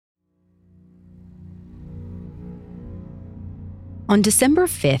On December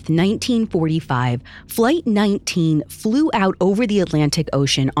 5th, 1945, Flight 19 flew out over the Atlantic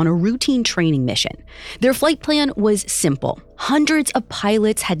Ocean on a routine training mission. Their flight plan was simple. Hundreds of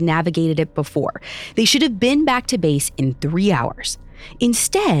pilots had navigated it before. They should have been back to base in 3 hours.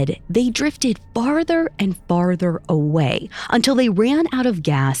 Instead, they drifted farther and farther away until they ran out of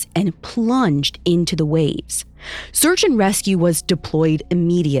gas and plunged into the waves. Search and rescue was deployed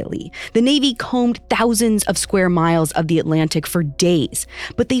immediately. The Navy combed thousands of square miles of the Atlantic for days,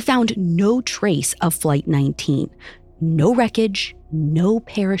 but they found no trace of Flight 19. No wreckage, no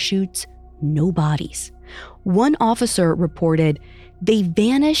parachutes, no bodies. One officer reported, "They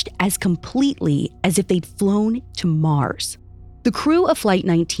vanished as completely as if they'd flown to Mars." The crew of Flight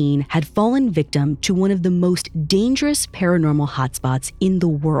 19 had fallen victim to one of the most dangerous paranormal hotspots in the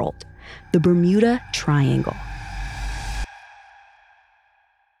world, the Bermuda Triangle.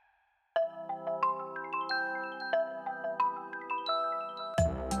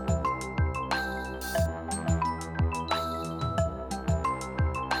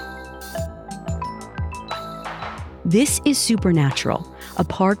 This is Supernatural, a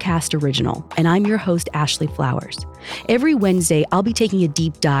Parcast original, and I'm your host, Ashley Flowers. Every Wednesday, I'll be taking a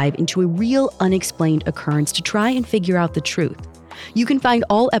deep dive into a real unexplained occurrence to try and figure out the truth. You can find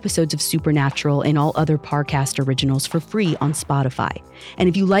all episodes of Supernatural and all other Parcast originals for free on Spotify. And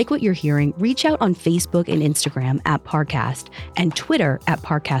if you like what you're hearing, reach out on Facebook and Instagram at Parcast and Twitter at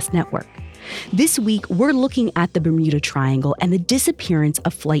Parcast Network. This week, we're looking at the Bermuda Triangle and the disappearance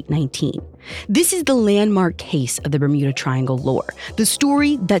of Flight 19. This is the landmark case of the Bermuda Triangle lore, the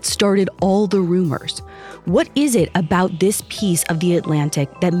story that started all the rumors. What is it about this piece of the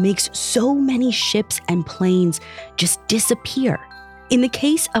Atlantic that makes so many ships and planes just disappear? In the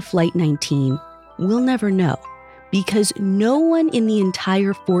case of Flight 19, we'll never know, because no one in the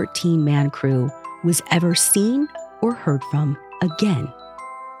entire 14-man crew was ever seen or heard from again.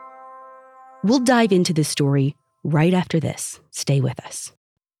 We'll dive into this story right after this. Stay with us.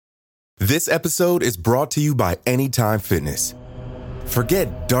 This episode is brought to you by Anytime Fitness.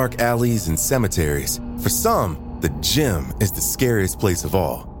 Forget dark alleys and cemeteries. For some, the gym is the scariest place of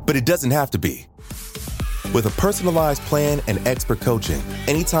all, but it doesn't have to be. With a personalized plan and expert coaching,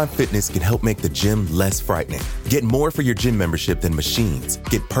 Anytime Fitness can help make the gym less frightening. Get more for your gym membership than machines.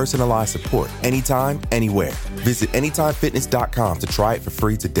 Get personalized support anytime, anywhere. Visit AnytimeFitness.com to try it for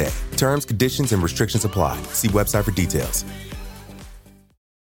free today. Terms, conditions, and restrictions apply. See website for details.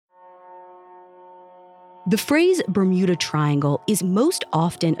 The phrase Bermuda Triangle is most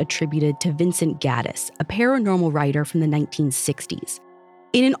often attributed to Vincent Gaddis, a paranormal writer from the 1960s.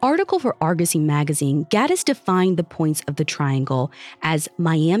 In an article for Argosy magazine, Gaddis defined the points of the triangle as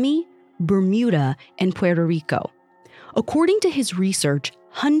Miami, Bermuda, and Puerto Rico. According to his research,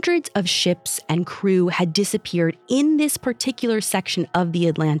 hundreds of ships and crew had disappeared in this particular section of the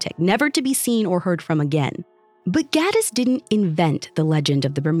Atlantic, never to be seen or heard from again. But Gaddis didn't invent the legend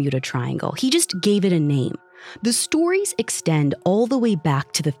of the Bermuda Triangle. He just gave it a name. The stories extend all the way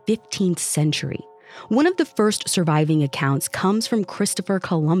back to the 15th century. One of the first surviving accounts comes from Christopher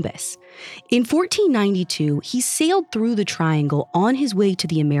Columbus. In 1492, he sailed through the triangle on his way to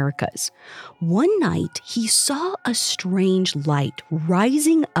the Americas. One night, he saw a strange light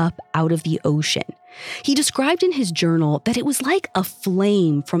rising up out of the ocean. He described in his journal that it was like a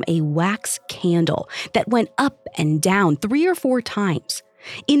flame from a wax candle that went up and down 3 or 4 times.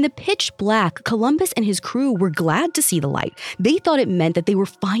 In the pitch black, Columbus and his crew were glad to see the light. They thought it meant that they were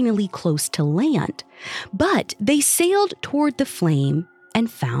finally close to land. But they sailed toward the flame and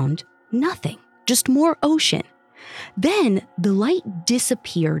found nothing, just more ocean. Then the light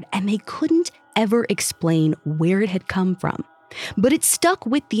disappeared and they couldn't ever explain where it had come from. But it stuck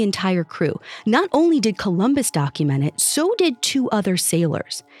with the entire crew. Not only did Columbus document it, so did 2 other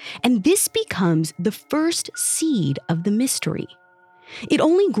sailors. And this becomes the first seed of the mystery. It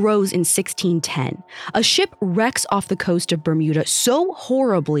only grows in 1610. A ship wrecks off the coast of Bermuda so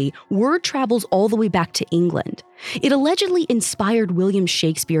horribly, word travels all the way back to England. It allegedly inspired William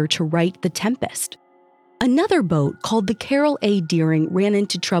Shakespeare to write The Tempest. Another boat, called the Carroll A. Deering, ran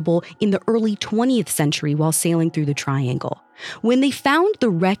into trouble in the early 20th century while sailing through the Triangle. When they found the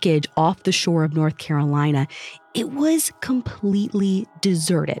wreckage off the shore of North Carolina, it was completely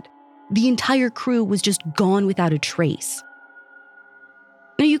deserted. The entire crew was just gone without a trace.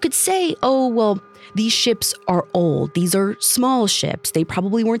 Now, you could say, oh, well, these ships are old. These are small ships. They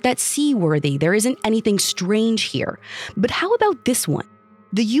probably weren't that seaworthy. There isn't anything strange here. But how about this one?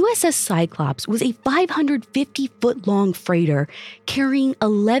 The USS Cyclops was a 550-foot-long freighter carrying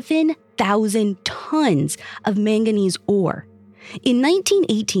 11,000 tons of manganese ore. In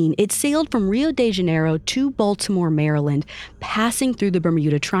 1918, it sailed from Rio de Janeiro to Baltimore, Maryland, passing through the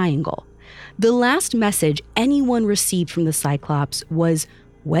Bermuda Triangle. The last message anyone received from the Cyclops was,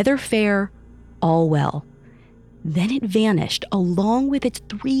 "Weather fair, all well." Then it vanished along with its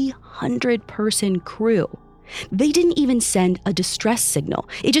 300-person crew. They didn't even send a distress signal.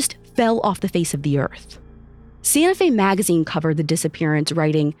 It just fell off the face of the earth. Santa Fe magazine covered the disappearance,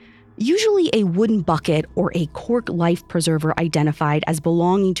 writing, "Usually a wooden bucket or a cork life preserver identified as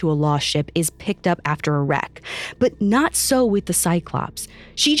belonging to a lost ship is picked up after a wreck, but not so with the Cyclops.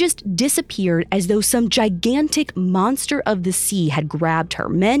 She just disappeared as though some gigantic monster of the sea had grabbed her,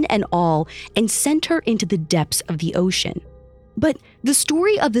 men and all, and sent her into the depths of the ocean." But the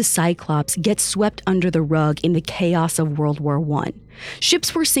story of the Cyclops gets swept under the rug in the chaos of World War I.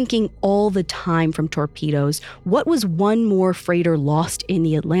 Ships were sinking all the time from torpedoes. What was one more freighter lost in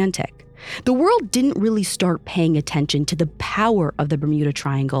the Atlantic? The world didn't really start paying attention to the power of the Bermuda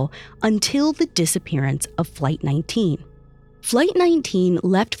Triangle until the disappearance of Flight 19. Flight 19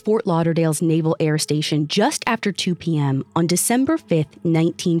 left Fort Lauderdale's Naval Air Station just after 2 p.m. on December 5,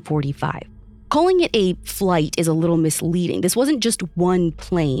 1945. Calling it a flight is a little misleading. This wasn't just one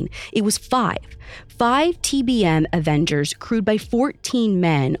plane. It was five TBM Avengers crewed by 14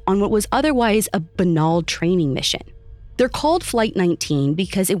 men on what was otherwise a banal training mission. They're called Flight 19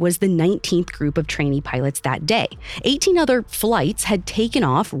 because it was the 19th group of trainee pilots that day. 18 other flights had taken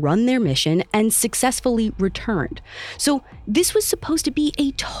off, run their mission, and successfully returned. So this was supposed to be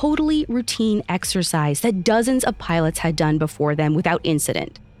a totally routine exercise that dozens of pilots had done before them without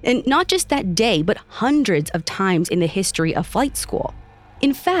incident. And not just that day, but hundreds of times in the history of flight school.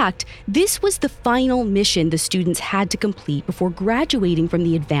 In fact, this was the final mission the students had to complete before graduating from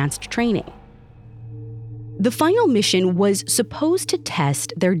the advanced training. The final mission was supposed to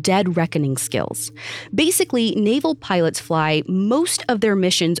test their dead reckoning skills. Basically, naval pilots fly most of their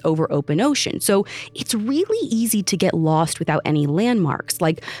missions over open ocean, so it's really easy to get lost without any landmarks,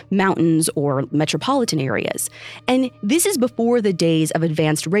 like mountains or metropolitan areas. And this is before the days of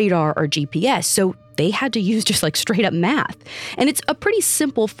advanced radar or GPS, so they had to use just like straight up math. And it's a pretty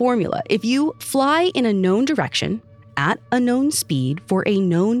simple formula. If you fly in a known direction, at a known speed for a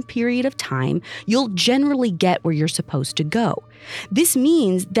known period of time, you'll generally get where you're supposed to go. This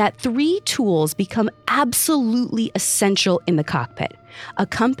means that 3 tools become absolutely essential in the cockpit: a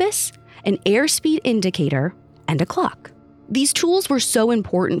compass, an airspeed indicator, and a clock. These tools were so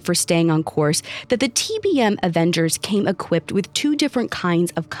important for staying on course that the TBM Avengers came equipped with 2 different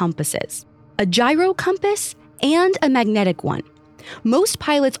kinds of compasses: a gyro compass and a magnetic one. Most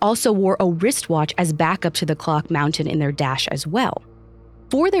pilots also wore a wristwatch as backup to the clock mounted in their dash as well.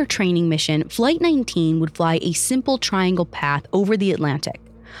 For their training mission, Flight 19 would fly a simple triangle path over the Atlantic: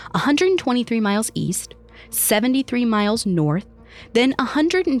 123 miles east, 73 miles north, then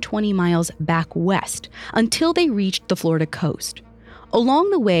 120 miles back west until they reached the Florida coast.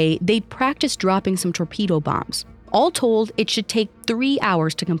 Along the way, they'd practice dropping some torpedo bombs. All told, it should take 3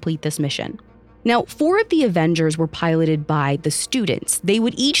 hours to complete this mission. Now, 4 of the Avengers were piloted by the students. They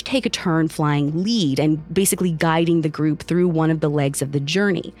would each take a turn flying lead and basically guiding the group through one of the legs of the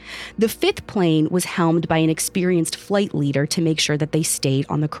journey. The 5th plane was helmed by an experienced flight leader to make sure that they stayed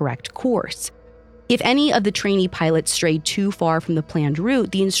on the correct course. If any of the trainee pilots strayed too far from the planned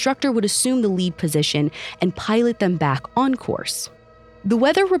route, the instructor would assume the lead position and pilot them back on course. The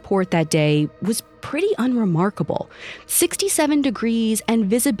weather report that day was pretty unremarkable: 67 degrees and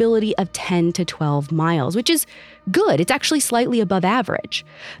visibility of 10 to 12 miles, which is good. It's actually slightly above average.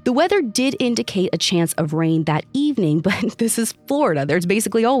 The weather did indicate a chance of rain that evening, but this is Florida. There's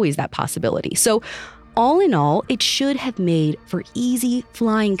basically always that possibility. So all in all, it should have made for easy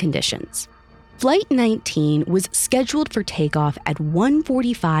flying conditions. Flight 19 was scheduled for takeoff at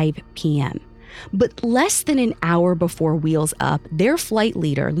 1:45 p.m. But less than an hour before wheels up, their flight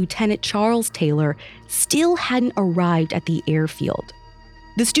leader, Lieutenant Charles Taylor, still hadn't arrived at the airfield.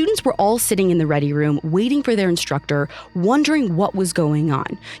 The students were all sitting in the ready room, waiting for their instructor, wondering what was going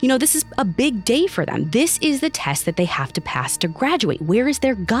on. This is a big day for them. This is the test that they have to pass to graduate. Where is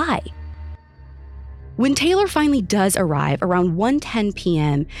their guy? When Taylor finally does arrive around 1:10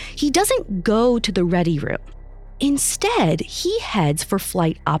 p.m., he doesn't go to the ready room. Instead, he heads for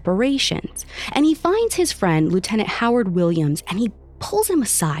flight operations, and he finds his friend, Lieutenant Howard Williams, and he pulls him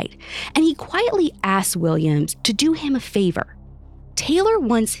aside, and he quietly asks Williams to do him a favor. Taylor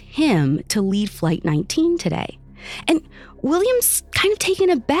wants him to lead Flight 19 today. And William's kind of taken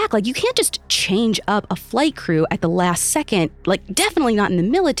aback. Like, you can't just change up a flight crew at the last second, like definitely not in the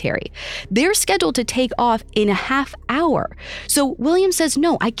military. They're scheduled to take off in a half hour. So William says,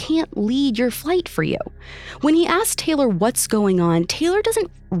 no, I can't lead your flight for you. When he asks Taylor what's going on, Taylor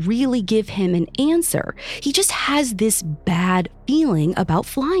doesn't really give him an answer. He just has this bad feeling about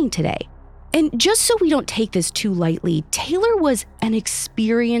flying today. And just so we don't take this too lightly, Taylor was an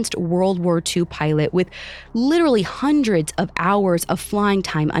experienced World War II pilot with literally hundreds of hours of flying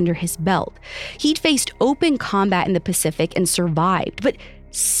time under his belt. He'd faced open combat in the Pacific and survived, but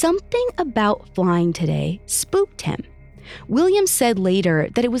something about flying today spooked him. Williams said later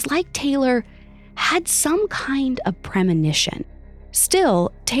that it was like Taylor had some kind of premonition.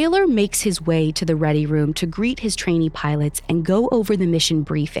 Still, Taylor makes his way to the ready room to greet his trainee pilots and go over the mission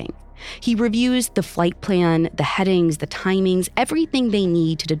briefing. He reviews the flight plan, the headings, the timings, everything they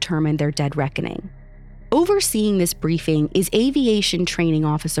need to determine their dead reckoning. Overseeing this briefing is Aviation Training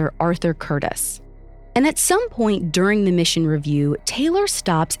Officer Arthur Curtis. And at some point during the mission review, Taylor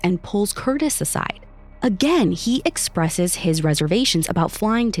stops and pulls Curtis aside. Again, he expresses his reservations about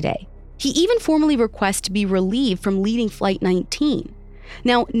flying today. He even formally requests to be relieved from leading Flight 19.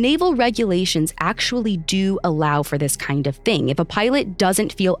 Now, naval regulations actually do allow for this kind of thing. If a pilot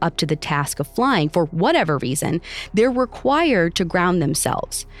doesn't feel up to the task of flying for whatever reason, they're required to ground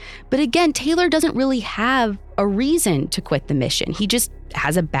themselves. But again, Taylor doesn't really have a reason to quit the mission. He just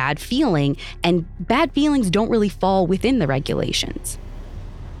has a bad feeling, and bad feelings don't really fall within the regulations.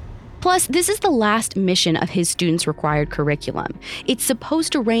 Plus, this is the last mission of his students' required curriculum. It's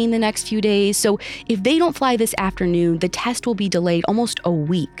supposed to rain the next few days, so if they don't fly this afternoon, the test will be delayed almost a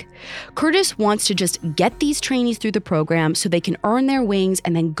week. Curtis wants to just get these trainees through the program so they can earn their wings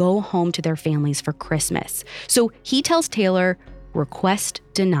and then go home to their families for Christmas. So he tells Taylor, request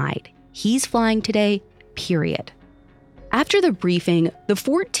denied. He's flying today, period. After the briefing, the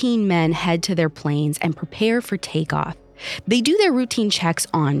 14 men head to their planes and prepare for takeoff. They do their routine checks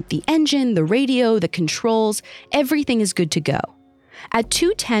on the engine, the radio, the controls. Everything is good to go. At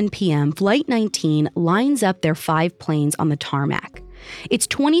 2:10 p.m., Flight 19 lines up their 5 planes on the tarmac. It's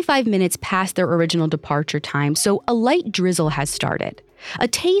 25 minutes past their original departure time, so a light drizzle has started. A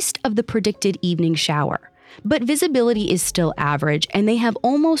taste of the predicted evening shower. But visibility is still average, and they have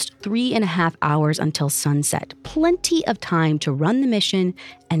almost 3.5 hours until sunset. Plenty of time to run the mission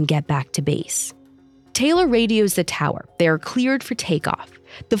and get back to base. Taylor radios the tower. They are cleared for takeoff.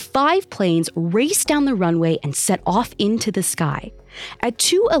 The 5 planes race down the runway and set off into the sky. At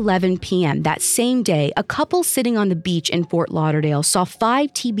 2:11 p.m. that same day, a couple sitting on the beach in Fort Lauderdale saw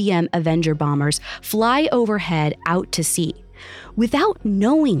 5 TBM Avenger bombers fly overhead out to sea. Without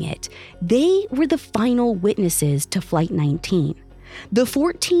knowing it, they were the final witnesses to Flight 19. The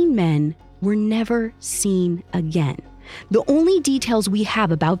 14 men were never seen again. The only details we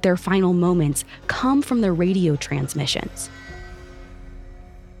have about their final moments come from their radio transmissions.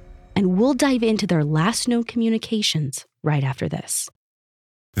 And we'll dive into their last known communications right after this.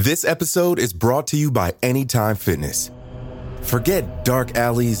 This episode is brought to you by Anytime Fitness. Forget dark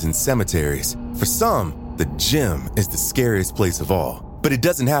alleys and cemeteries. For some, the gym is the scariest place of all, but it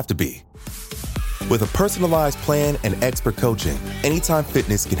doesn't have to be. With a personalized plan and expert coaching, Anytime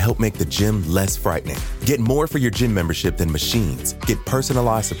Fitness can help make the gym less frightening. Get more for your gym membership than machines. Get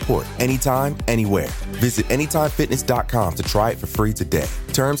personalized support anytime, anywhere. Visit AnytimeFitness.com to try it for free today.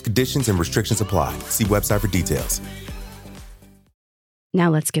 Terms, conditions, and restrictions apply. See website for details. Now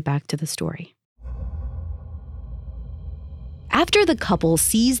let's get back to the story. After the couple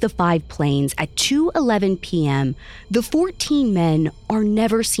sees the 5 planes at 2:11 p.m., the 14 men are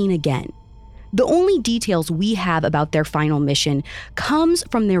never seen again. The only details we have about their final mission comes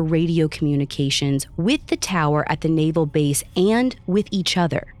from their radio communications with the tower at the naval base and with each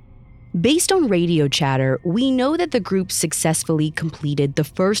other. Based on radio chatter, we know that the group successfully completed the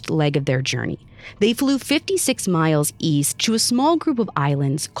first leg of their journey. They flew 56 miles east to a small group of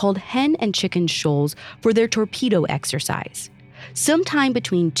islands called Hen and Chicken Shoals for their torpedo exercise. Sometime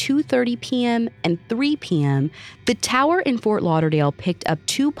between 2:30 p.m. and 3 p.m., the tower in Fort Lauderdale picked up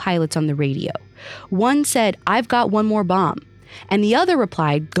 2 pilots on the radio. One said, "I've got one more bomb," and the other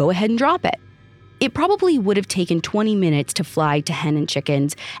replied, "Go ahead and drop it." It probably would have taken 20 minutes to fly to Hen and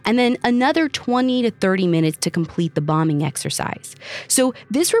Chickens, and then another 20 to 30 minutes to complete the bombing exercise. So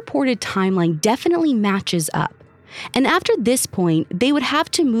this reported timeline definitely matches up. And after this point, they would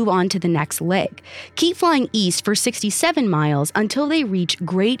have to move on to the next leg, keep flying east for 67 miles until they reach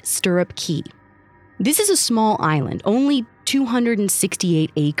Great Stirrup Cay. This is a small island, only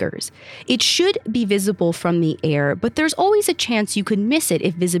 268 acres. It should be visible from the air, but there's always a chance you could miss it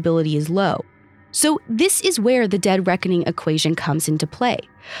if visibility is low. So this is where the dead reckoning equation comes into play.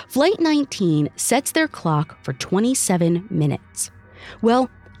 Flight 19 sets their clock for 27 minutes. Well,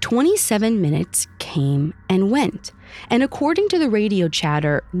 27 minutes came and went. And according to the radio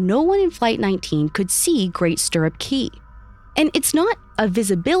chatter, no one in Flight 19 could see Great Stirrup Cay. And it's not a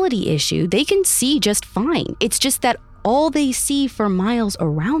visibility issue. They can see just fine. It's just that all they see for miles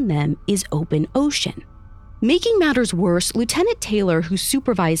around them is open ocean. Making matters worse, Lieutenant Taylor, who's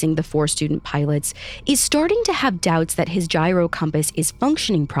supervising the 4 student pilots, is starting to have doubts that his gyro compass is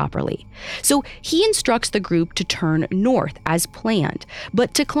functioning properly. So he instructs the group to turn north as planned,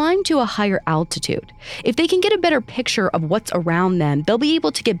 but to climb to a higher altitude. If they can get a better picture of what's around them, they'll be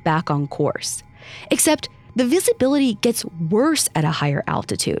able to get back on course. Except the visibility gets worse at a higher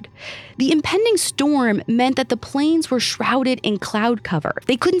altitude. The impending storm meant that the planes were shrouded in cloud cover.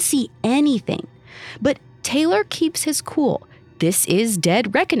 They couldn't see anything. But Taylor keeps his cool. This is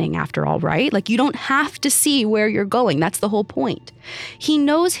dead reckoning after all, right? Like, you don't have to see where you're going. That's the whole point. He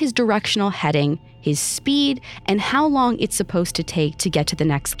knows his directional heading, his speed, and how long it's supposed to take to get to the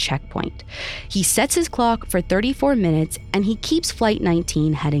next checkpoint. He sets his clock for 34 minutes and he keeps Flight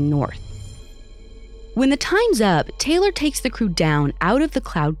 19 heading north. When the time's up, Taylor takes the crew down out of the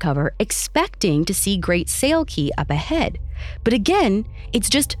cloud cover, expecting to see Great Sail Cay up ahead. But again, it's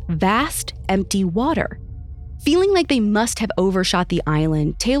just vast, empty water. Feeling like they must have overshot the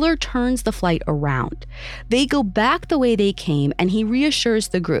island, Taylor turns the flight around. They go back the way they came, and he reassures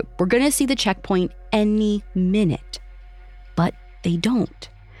the group, we're going to see the checkpoint any minute. But they don't.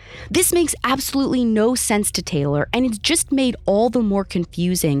 This makes absolutely no sense to Taylor, and it's just made all the more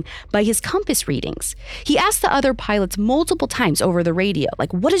confusing by his compass readings. He asked the other pilots multiple times over the radio,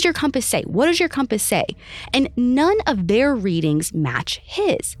 like, what does your compass say? What does your compass say? And none of their readings match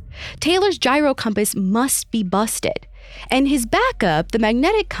his. Taylor's gyro compass must be busted. And his backup, the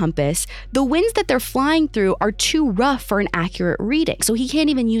magnetic compass, the winds that they're flying through are too rough for an accurate reading, so he can't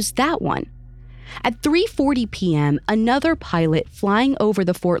even use that one. At 3:40 p.m., another pilot flying over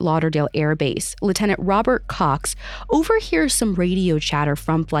the Fort Lauderdale Air Base, Lieutenant Robert Cox, overhears some radio chatter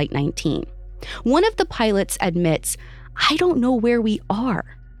from Flight 19. One of the pilots admits, I don't know where we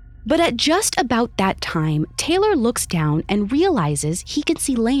are. But at just about that time, Taylor looks down and realizes he can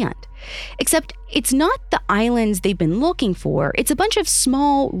see land. Except it's not the islands they've been looking for. It's a bunch of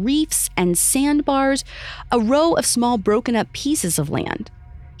small reefs and sandbars, a row of small broken up pieces of land.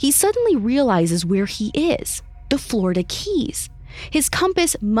 He suddenly realizes where he is, the Florida Keys. His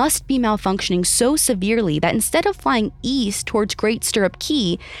compass must be malfunctioning so severely that instead of flying east towards Great Stirrup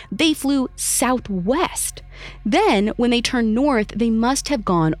Cay, they flew southwest. Then, when they turned north, they must have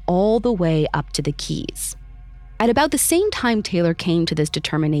gone all the way up to the Keys. At about the same time Taylor came to this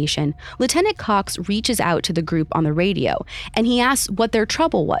determination, Lieutenant Cox reaches out to the group on the radio, and he asks what their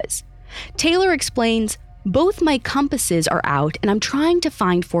trouble was. Taylor explains, both my compasses are out and I'm trying to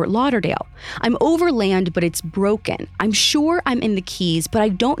find Fort Lauderdale. I'm over land, but it's broken. I'm sure I'm in the Keys, but I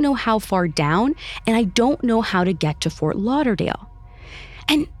don't know how far down and I don't know how to get to Fort Lauderdale.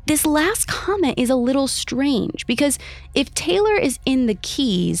 And this last comment is a little strange because if Taylor is in the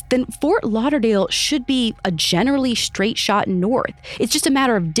Keys, then Fort Lauderdale should be a generally straight shot north. It's just a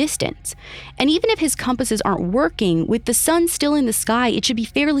matter of distance. And even if his compasses aren't working, with the sun still in the sky, it should be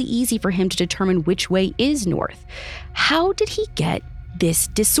fairly easy for him to determine which way is north. How did he get this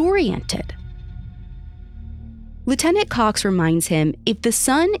disoriented? Lieutenant Cox reminds him, if the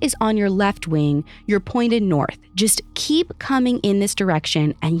sun is on your left wing, you're pointed north. Just keep coming in this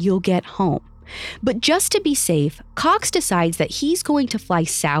direction and you'll get home. But just to be safe, Cox decides that he's going to fly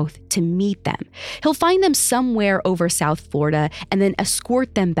south to meet them. He'll find them somewhere over South Florida and then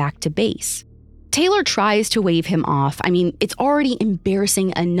escort them back to base. Taylor tries to wave him off. I mean, it's already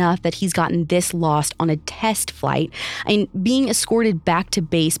embarrassing enough that he's gotten this lost on a test flight, and being escorted back to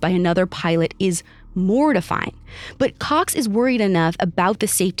base by another pilot is mortifying. But Cox is worried enough about the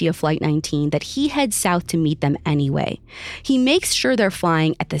safety of Flight 19 that he heads south to meet them anyway. He makes sure they're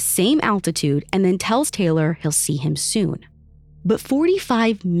flying at the same altitude and then tells Taylor he'll see him soon. But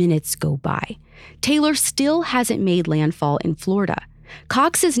 45 minutes go by. Taylor still hasn't made landfall in Florida.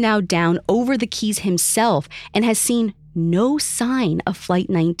 Cox is now down over the Keys himself and has seen no sign of Flight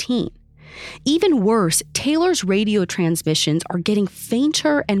 19. Even worse, Taylor's radio transmissions are getting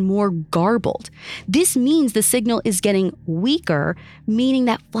fainter and more garbled. This means the signal is getting weaker, meaning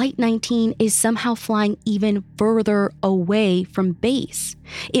that Flight 19 is somehow flying even further away from base.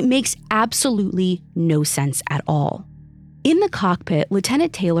 It makes absolutely no sense at all. In the cockpit,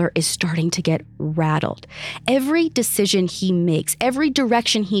 Lieutenant Taylor is starting to get rattled. Every decision he makes, every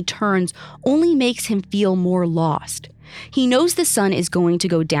direction he turns, only makes him feel more lost. He knows the sun is going to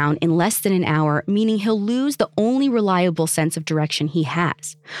go down in less than an hour, meaning he'll lose the only reliable sense of direction he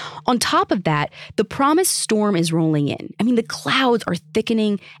has. On top of that, the promised storm is rolling in. The clouds are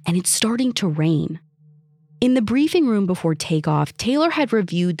thickening and it's starting to rain. In the briefing room before takeoff, Taylor had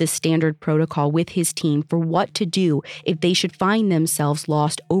reviewed the standard protocol with his team for what to do if they should find themselves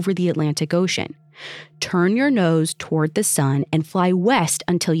lost over the Atlantic Ocean. Turn your nose toward the sun and fly west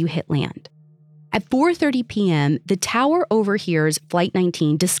until you hit land. At 4:30 p.m., the tower overhears Flight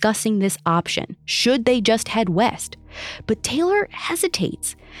 19 discussing this option. Should they just head west? But Taylor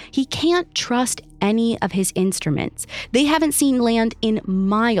hesitates. He can't trust any of his instruments. They haven't seen land in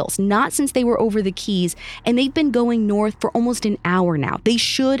miles, not since they were over the Keys, and they've been going north for almost an hour now. They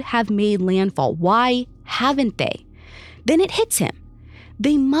should have made landfall. Why haven't they? Then it hits him.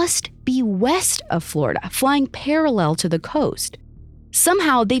 They must be west of Florida, flying parallel to the coast.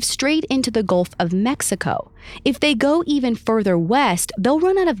 Somehow, they've strayed into the Gulf of Mexico. If they go even further west, they'll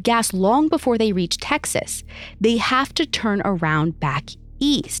run out of gas long before they reach Texas. They have to turn around back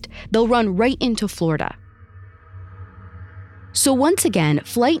east. They'll run right into Florida. So once again,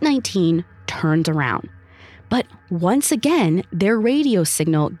 Flight 19 turns around. But once again, their radio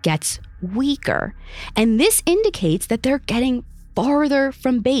signal gets weaker. And this indicates that they're getting farther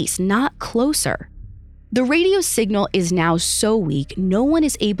from base, not closer. The radio signal is now so weak, no one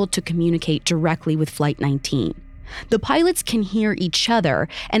is able to communicate directly with Flight 19. The pilots can hear each other,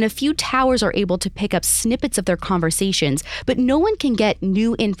 and a few towers are able to pick up snippets of their conversations, but no one can get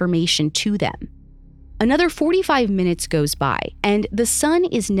new information to them. Another 45 minutes goes by, and the sun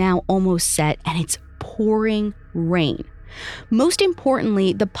is now almost set, and it's pouring rain. Most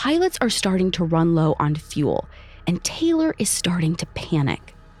importantly, the pilots are starting to run low on fuel, and Taylor is starting to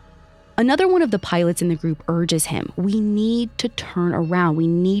panic. Another one of the pilots in the group urges him, "We need to turn around. We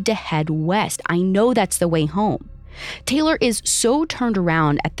need to head west. I know that's the way home." Taylor is so turned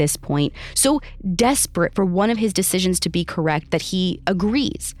around at this point, so desperate for one of his decisions to be correct that he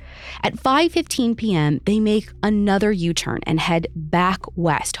agrees. At 5:15 p.m., they make another U-turn and head back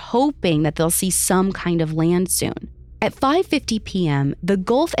west, hoping that they'll see some kind of land soon. At 5:50 p.m., the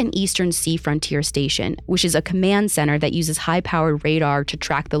Gulf and Eastern Sea Frontier Station, which is a command center that uses high-powered radar to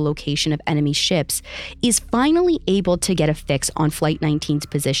track the location of enemy ships, is finally able to get a fix on Flight 19's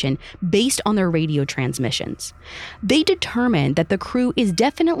position based on their radio transmissions. They determine that the crew is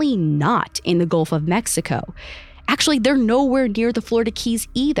definitely not in the Gulf of Mexico. Actually, they're nowhere near the Florida Keys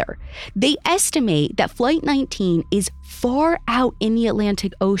either. They estimate that Flight 19 is far out in the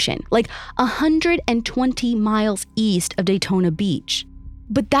Atlantic Ocean, like 120 miles east of Daytona Beach.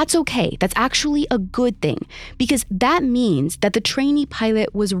 But that's okay. That's actually a good thing, because that means that the trainee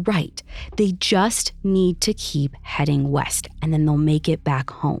pilot was right. They just need to keep heading west, and then they'll make it back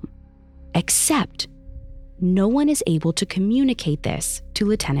home. Except, no one is able to communicate this to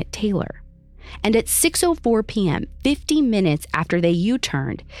Lieutenant Taylor. And at 6:04 p.m., 50 minutes after they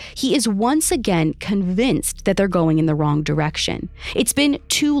U-turned, he is once again convinced that they're going in the wrong direction. It's been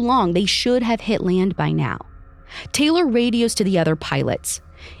too long. They should have hit land by now. Taylor radios to the other pilots.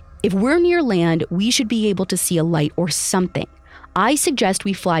 "If we're near land, we should be able to see a light or something. I suggest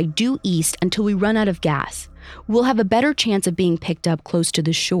we fly due east until we run out of gas. We'll have a better chance of being picked up close to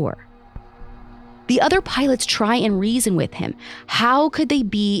the shore." The other pilots try and reason with him. How could they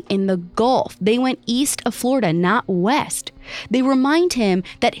be in the Gulf? They went east of Florida, not west. They remind him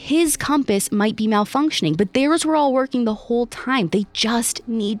that his compass might be malfunctioning, but theirs were all working the whole time. They just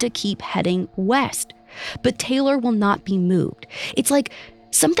need to keep heading west. But Taylor will not be moved. It's like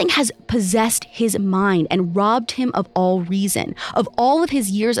something has possessed his mind and robbed him of all reason, of all of his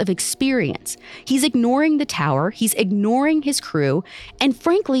years of experience. He's ignoring the tower, he's ignoring his crew, and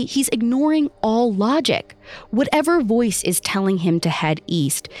frankly, he's ignoring all logic. Whatever voice is telling him to head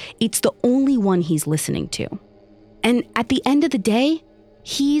east, it's the only one he's listening to. And at the end of the day,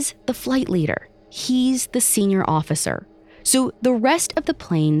 he's the flight leader. He's the senior officer. So the rest of the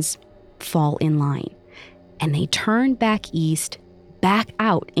planes fall in line, and they turn back east, back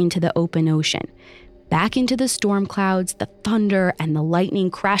out into the open ocean, back into the storm clouds, the thunder, and the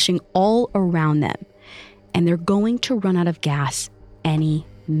lightning crashing all around them. And they're going to run out of gas any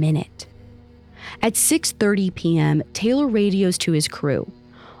minute. At 6:30 p.m., Taylor radios to his crew.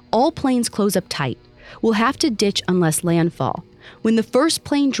 "All planes close up tight. We'll have to ditch unless landfall. When the first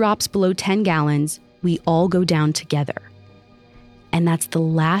plane drops below 10 gallons, we all go down together." And that's the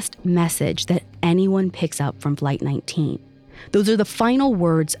last message that anyone picks up from Flight 19. Those are the final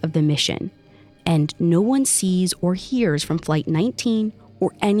words of the mission. and no one sees or hears from Flight 19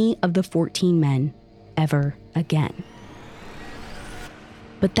 or any of the 14 men ever again.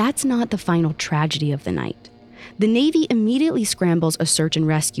 But that's not the final tragedy of the night. The Navy immediately scrambles a search and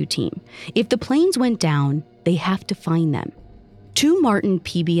rescue team. If the planes went down, they have to find them. 2 Martin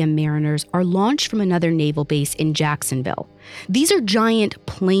PBM Mariners are launched from another naval base in Jacksonville. These are giant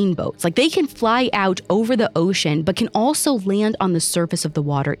plane boats. They can fly out over the ocean, but can also land on the surface of the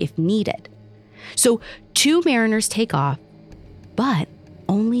water if needed. So 2 Mariners take off, but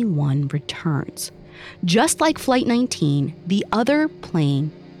only one returns. Just like Flight 19, the other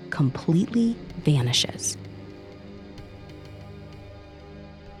plane completely vanishes.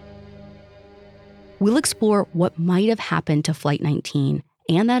 We'll explore what might have happened to Flight 19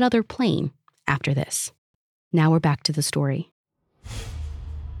 and that other plane after this. Now we're back to the story.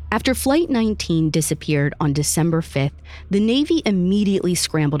 After Flight 19 disappeared on December 5th, the Navy immediately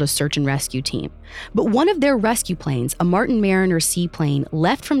scrambled a search and rescue team. But one of their rescue planes, a Martin Mariner seaplane,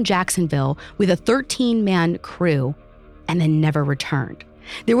 left from Jacksonville with a 13-man crew and then never returned.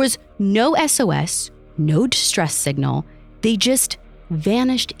 There was no SOS, no distress signal. They just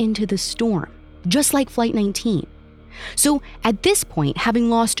vanished into the storm, just like Flight 19. So at this point, having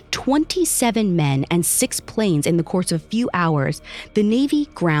lost 27 men and 6 planes in the course of a few hours, the Navy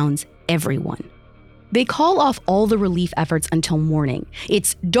grounds everyone. They call off all the relief efforts until morning.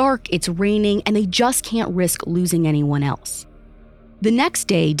 It's dark, it's raining, and they just can't risk losing anyone else. The next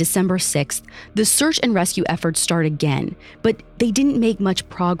day, December 6th, the search and rescue efforts start again, but they didn't make much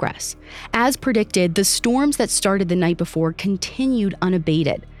progress. As predicted, the storms that started the night before continued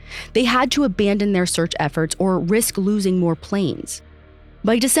unabated. They had to abandon their search efforts or risk losing more planes.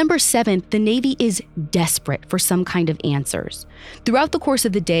 By December 7th, the Navy is desperate for some kind of answers. Throughout the course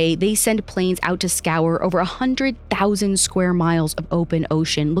of the day, they send planes out to scour over 100,000 square miles of open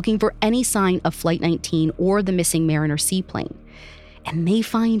ocean looking for any sign of Flight 19 or the missing Mariner seaplane. And they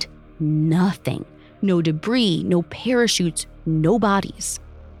find nothing. No debris, no parachutes, no bodies.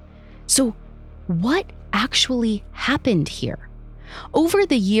 So what actually happened here? Over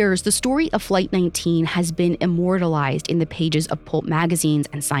the years, the story of Flight 19 has been immortalized in the pages of pulp magazines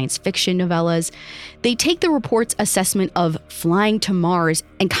and science fiction novellas. They take the report's assessment of flying to Mars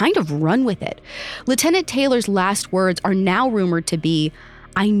and kind of run with it. Lieutenant Taylor's last words are now rumored to be,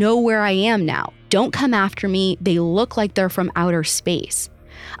 "I know where I am now. Don't come after me. They look like they're from outer space."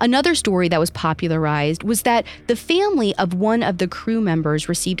 Another story that was popularized was that the family of one of the crew members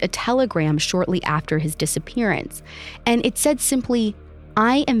received a telegram shortly after his disappearance, and it said simply,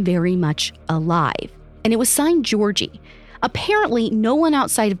 "I am very much alive," and it was signed Georgie. Apparently, no one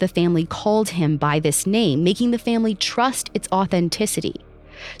outside of the family called him by this name, making the family trust its authenticity.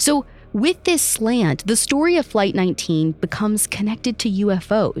 So, with this slant, the story of Flight 19 becomes connected to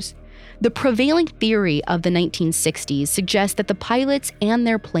UFOs. The prevailing theory of the 1960s suggests that the pilots and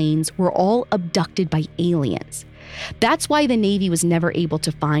their planes were all abducted by aliens. That's why the Navy was never able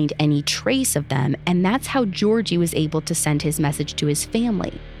to find any trace of them, and that's how Georgie was able to send his message to his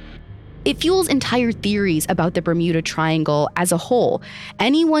family. It fuels entire theories about the Bermuda Triangle as a whole.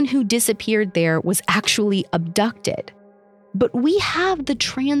 Anyone who disappeared there was actually abducted. But we have the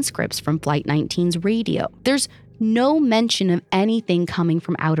transcripts from Flight 19's radio. There's no mention of anything coming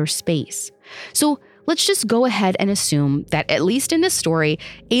from outer space. So let's just go ahead and assume that, at least in this story,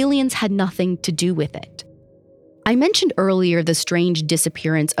 aliens had nothing to do with it. I mentioned earlier the strange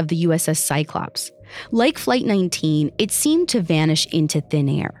disappearance of the USS Cyclops. Like Flight 19, it seemed to vanish into thin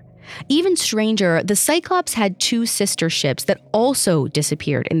air. Even stranger, the Cyclops had 2 sister ships that also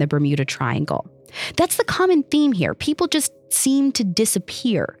disappeared in the Bermuda Triangle. That's the common theme here. People just seem to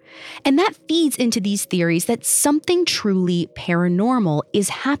disappear. And that feeds into these theories that something truly paranormal is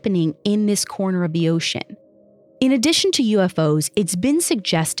happening in this corner of the ocean. In addition to UFOs, it's been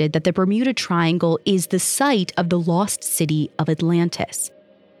suggested that the Bermuda Triangle is the site of the lost city of Atlantis.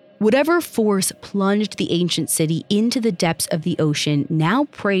 Whatever force plunged the ancient city into the depths of the ocean now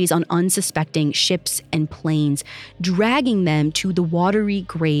preys on unsuspecting ships and planes, dragging them to the watery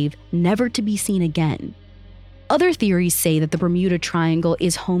grave never to be seen again. Other theories say that the Bermuda Triangle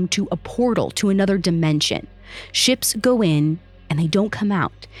is home to a portal to another dimension. Ships go in and they don't come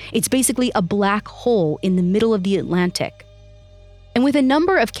out. It's basically a black hole in the middle of the Atlantic. And with a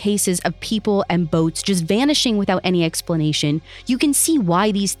number of cases of people and boats just vanishing without any explanation, you can see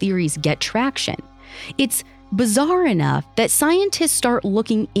why these theories get traction. It's bizarre enough that scientists start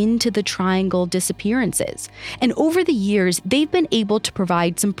looking into the triangle disappearances. And over the years, they've been able to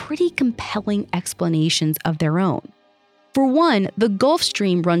provide some pretty compelling explanations of their own. For one, the Gulf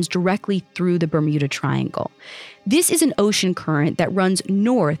Stream runs directly through the Bermuda Triangle. This is an ocean current that runs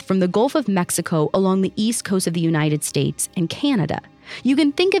north from the Gulf of Mexico along the east coast of the United States and Canada. You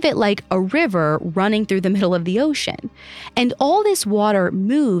can think of it like a river running through the middle of the ocean. And all this water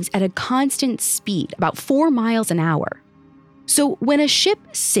moves at a constant speed, about 4 miles an hour. So when a ship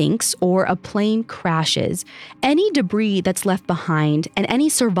sinks or a plane crashes, any debris that's left behind and any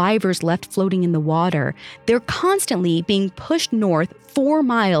survivors left floating in the water, they're constantly being pushed north 4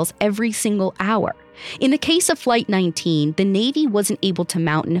 miles every single hour. In the case of Flight 19, the Navy wasn't able to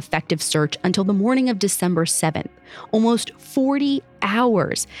mount an effective search until the morning of December 7th, almost 40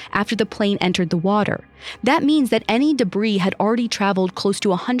 hours after the plane entered the water. That means that any debris had already traveled close to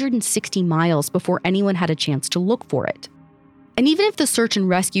 160 miles before anyone had a chance to look for it. And even if the search and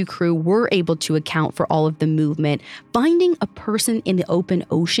rescue crew were able to account for all of the movement, finding a person in the open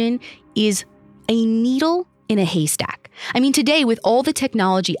ocean is a needle in a haystack. I mean, today, with all the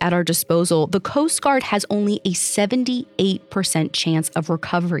technology at our disposal, the Coast Guard has only a 78% chance of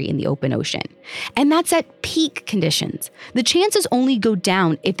recovery in the open ocean. And that's at peak conditions. The chances only go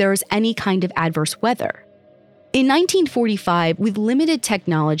down if there is any kind of adverse weather. In 1945, with limited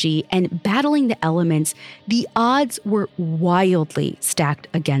technology and battling the elements, the odds were wildly stacked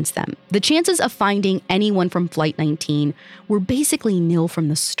against them. The chances of finding anyone from Flight 19 were basically nil from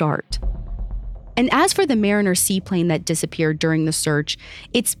the start. And as for the Mariner seaplane that disappeared during the search,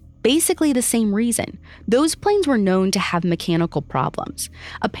 it's basically the same reason. Those planes were known to have mechanical problems.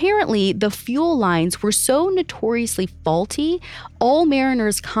 Apparently, the fuel lines were so notoriously faulty, all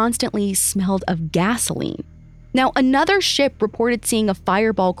mariners constantly smelled of gasoline. Now, another ship reported seeing a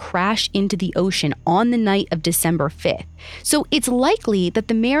fireball crash into the ocean on the night of December 5th. So it's likely that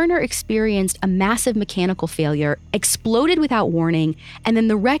the Mariner experienced a massive mechanical failure, exploded without warning, and then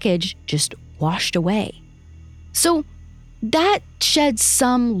the wreckage just washed away. So that sheds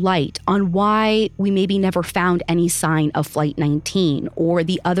some light on why we maybe never found any sign of Flight 19 or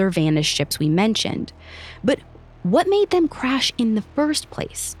the other vanished ships we mentioned. But what made them crash in the first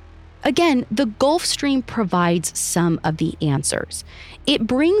place? Again, the Gulf Stream provides some of the answers. It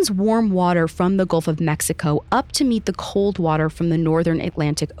brings warm water from the Gulf of Mexico up to meet the cold water from the northern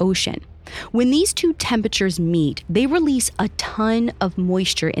Atlantic Ocean. When these two temperatures meet, they release a ton of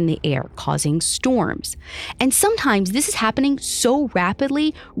moisture in the air, causing storms. And sometimes this is happening so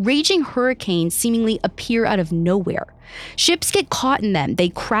rapidly, raging hurricanes seemingly appear out of nowhere. Ships get caught in them, they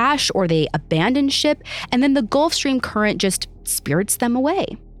crash or they abandon ship, and then the Gulf Stream current just spirits them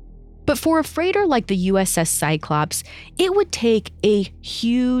away. But for a freighter like the USS Cyclops, it would take a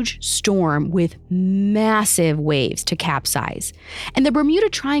huge storm with massive waves to capsize. And the Bermuda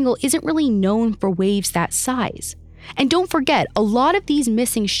Triangle isn't really known for waves that size. And don't forget, a lot of these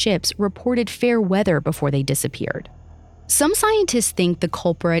missing ships reported fair weather before they disappeared. Some scientists think the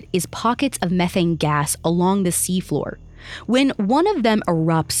culprit is pockets of methane gas along the seafloor. When one of them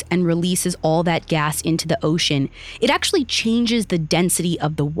erupts and releases all that gas into the ocean, it actually changes the density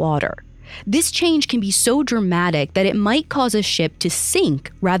of the water. This change can be so dramatic that it might cause a ship to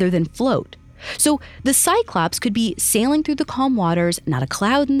sink rather than float. So the Cyclops could be sailing through the calm waters, not a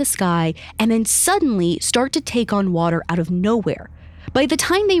cloud in the sky, and then suddenly start to take on water out of nowhere. By the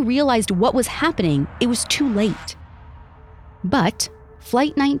time they realized what was happening, it was too late. But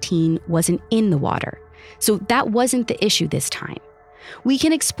Flight 19 wasn't in the water. So that wasn't the issue this time. We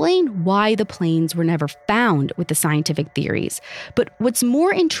can explain why the planes were never found with the scientific theories, but what's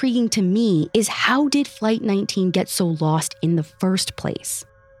more intriguing to me is how did Flight 19 get so lost in the first place?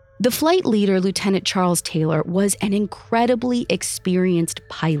 The flight leader, Lieutenant Charles Taylor, was an incredibly experienced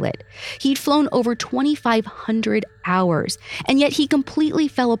pilot. He'd flown over 2,500 hours, and yet he completely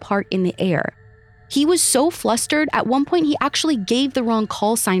fell apart in the air. He was so flustered, at one point he actually gave the wrong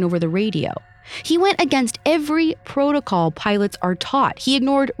call sign over the radio. He went against every protocol pilots are taught. He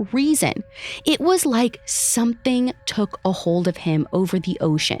ignored reason. It was like something took a hold of him over the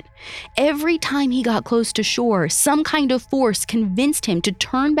ocean. Every time he got close to shore, some kind of force convinced him to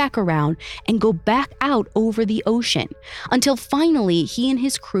turn back around and go back out over the ocean, until finally he and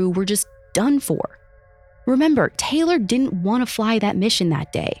his crew were just done for. Remember, Taylor didn't want to fly that mission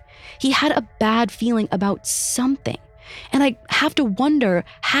that day. He had a bad feeling about something. And I have to wonder,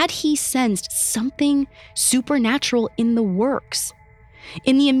 had he sensed something supernatural in the works?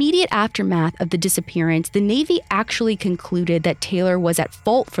 In the immediate aftermath of the disappearance, the Navy actually concluded that Taylor was at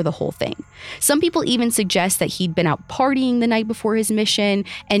fault for the whole thing. Some people even suggest that he'd been out partying the night before his mission,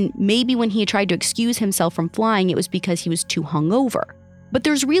 and maybe when he tried to excuse himself from flying, it was because he was too hungover. But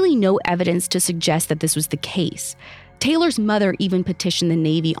there's really no evidence to suggest that this was the case. Taylor's mother even petitioned the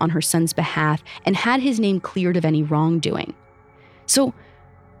Navy on her son's behalf and had his name cleared of any wrongdoing. So,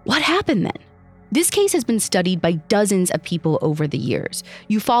 what happened then? This case has been studied by dozens of people over the years,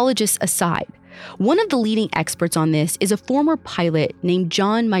 ufologists aside. One of the leading experts on this is a former pilot named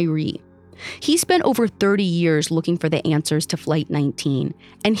John Myrie. He spent over 30 years looking for the answers to Flight 19,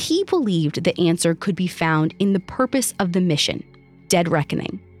 and he believed the answer could be found in the purpose of the mission, dead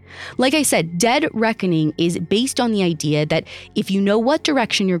reckoning. Like I said, dead reckoning is based on the idea that if you know what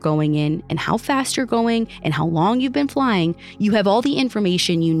direction you're going in and how fast you're going and how long you've been flying, you have all the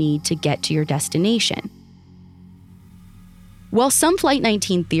information you need to get to your destination. While some Flight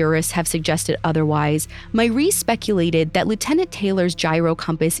 19 theorists have suggested otherwise, Myrie speculated that Lieutenant Taylor's gyro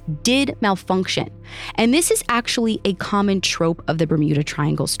compass did malfunction. And this is actually a common trope of the Bermuda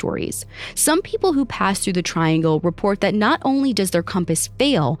Triangle stories. Some people who pass through the triangle report that not only does their compass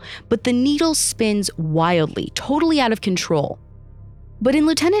fail, but the needle spins wildly, totally out of control. But in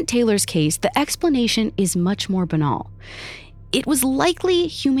Lieutenant Taylor's case, the explanation is much more banal. It was likely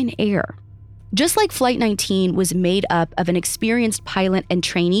human error. Just like Flight 19 was made up of an experienced pilot and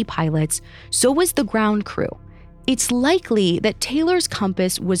trainee pilots, so was the ground crew. It's likely that Taylor's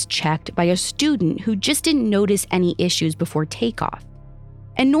compass was checked by a student who just didn't notice any issues before takeoff.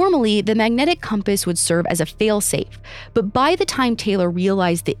 And normally, the magnetic compass would serve as a failsafe, but by the time Taylor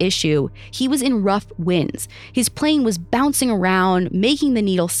realized the issue, he was in rough winds. His plane was bouncing around, making the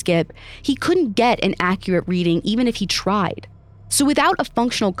needle skip. He couldn't get an accurate reading even if he tried. So without a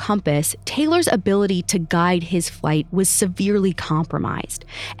functional compass, Taylor's ability to guide his flight was severely compromised,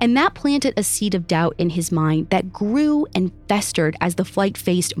 and that planted a seed of doubt in his mind that grew and festered as the flight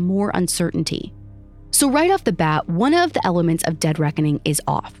faced more uncertainty. So right off the bat, one of the elements of dead reckoning is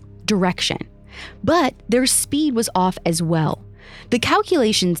off, direction. But their speed was off as well. The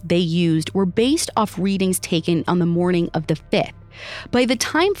calculations they used were based off readings taken on the morning of the 5th. By the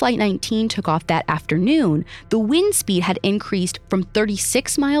time Flight 19 took off that afternoon, the wind speed had increased from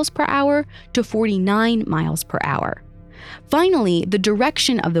 36 miles per hour to 49 miles per hour. Finally, the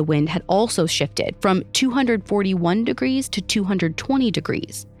direction of the wind had also shifted from 241 degrees to 220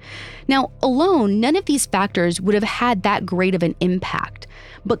 degrees. Now, alone, none of these factors would have had that great of an impact,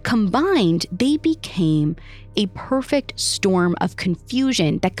 but combined, they became a perfect storm of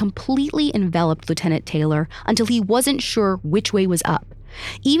confusion that completely enveloped Lieutenant Taylor until he wasn't sure which way was up.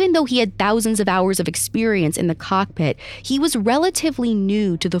 Even though he had thousands of hours of experience in the cockpit, he was relatively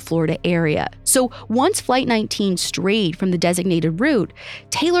new to the Florida area. So once Flight 19 strayed from the designated route,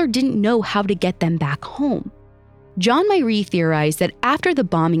 Taylor didn't know how to get them back home. John Myrie theorized that after the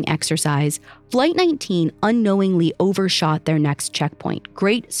bombing exercise, Flight 19 unknowingly overshot their next checkpoint,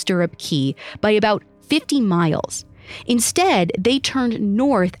 Great Stirrup Cay, by about 50 miles. Instead, they turned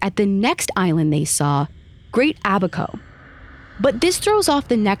north at the next island they saw, Great Abaco. But this throws off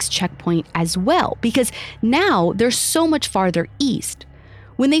the next checkpoint as well, because now they're so much farther east.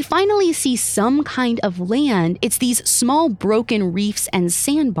 When they finally see some kind of land, it's these small broken reefs and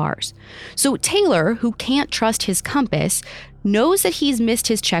sandbars. So Taylor, who can't trust his compass, knows that he's missed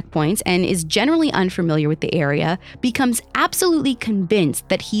his checkpoints and is generally unfamiliar with the area, becomes absolutely convinced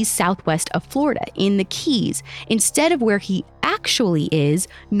that he's southwest of Florida in the Keys, instead of where he actually is,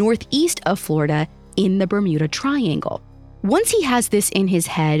 northeast of Florida in the Bermuda Triangle. Once he has this in his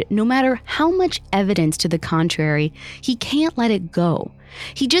head, no matter how much evidence to the contrary, he can't let it go.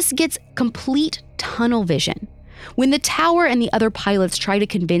 He just gets complete tunnel vision. When the tower and the other pilots try to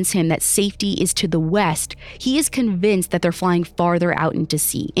convince him that safety is to the west, he is convinced that they're flying farther out into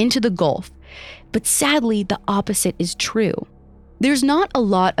sea, into the Gulf. But sadly, the opposite is true. There's not a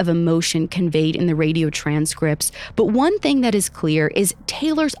lot of emotion conveyed in the radio transcripts, but one thing that is clear is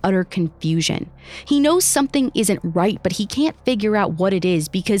Taylor's utter confusion. He knows something isn't right, but he can't figure out what it is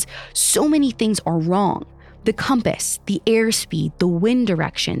because so many things are wrong. The compass, the airspeed, the wind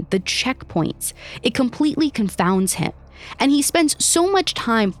direction, the checkpoints. It completely confounds him. And he spends so much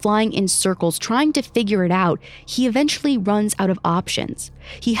time flying in circles trying to figure it out, he eventually runs out of options.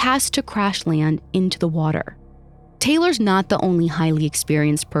 He has to crash land into the water. Taylor's not the only highly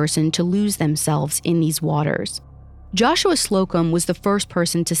experienced person to lose themselves in these waters. Joshua Slocum was the first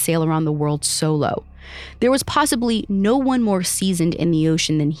person to sail around the world solo. There was possibly no one more seasoned in the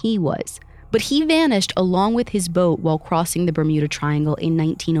ocean than he was, but he vanished along with his boat while crossing the Bermuda Triangle in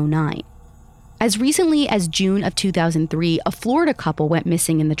 1909. As recently as June of 2003, a Florida couple went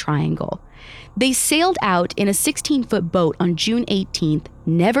missing in the Triangle. They sailed out in a 16-foot boat on June 18th,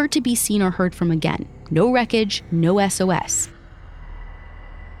 never to be seen or heard from again. No wreckage, no SOS.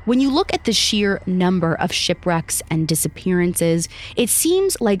 When you look at the sheer number of shipwrecks and disappearances, it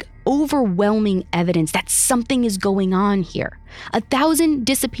seems like overwhelming evidence that something is going on here. 1,000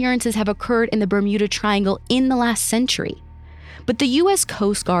 disappearances have occurred in the Bermuda Triangle in the last century. But the U.S.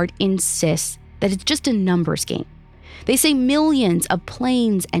 Coast Guard insists that it's just a numbers game. They say millions of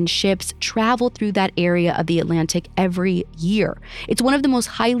planes and ships travel through that area of the Atlantic every year. It's one of the most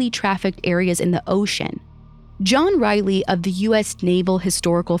highly trafficked areas in the ocean. John Riley of the U.S. Naval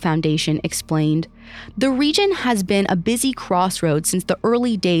Historical Foundation explained, "The region has been a busy crossroads since the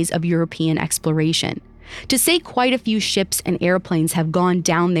early days of European exploration. To say quite a few ships and airplanes have gone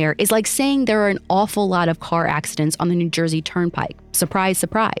down there is like saying there are an awful lot of car accidents on the New Jersey Turnpike. Surprise,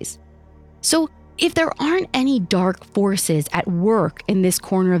 surprise." So, if there aren't any dark forces at work in this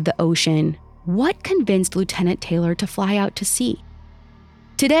corner of the ocean, what convinced Lieutenant Taylor to fly out to sea?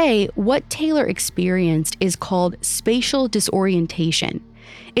 Today, what Taylor experienced is called spatial disorientation.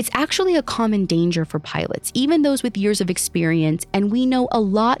 It's actually a common danger for pilots, even those with years of experience, and we know a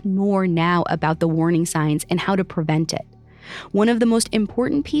lot more now about the warning signs and how to prevent it. One of the most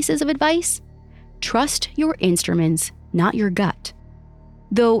important pieces of advice? Trust your instruments, not your gut.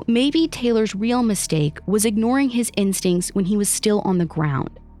 Though maybe Taylor's real mistake was ignoring his instincts when he was still on the ground.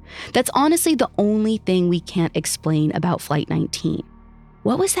 That's honestly the only thing we can't explain about Flight 19.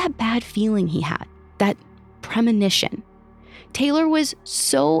 What was that bad feeling he had? That premonition? Taylor was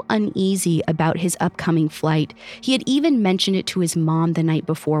so uneasy about his upcoming flight, he had even mentioned it to his mom the night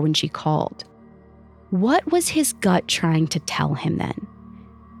before when she called. What was his gut trying to tell him then?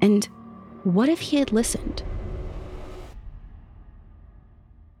 And what if he had listened?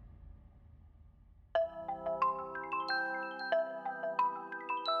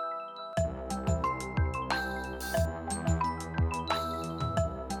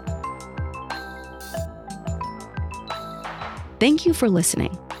 Thank you for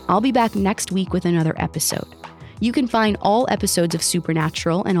listening. I'll be back next week with another episode. You can find all episodes of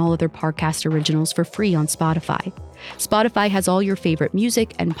Supernatural and all other Parcast originals for free on Spotify. Spotify has all your favorite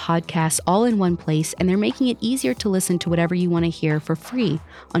music and podcasts all in one place, and they're making it easier to listen to whatever you want to hear for free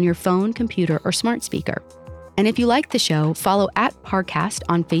on your phone, computer, or smart speaker. And if you like the show, follow @Parcast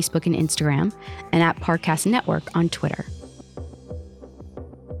on Facebook and Instagram, and @Parcast Network on Twitter.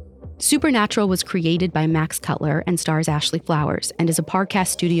 Supernatural was created by Max Cutler and stars Ashley Flowers and is a Parcast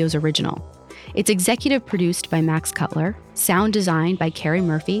Studios original. It's executive produced by Max Cutler, sound designed by Carrie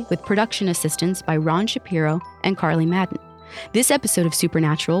Murphy, with production assistance by Ron Shapiro and Carly Madden. This episode of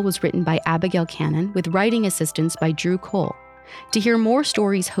Supernatural was written by Abigail Cannon, with writing assistance by Drew Cole. To hear more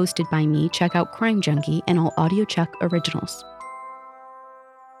stories hosted by me, check out Crime Junkie and all AudioChuck originals.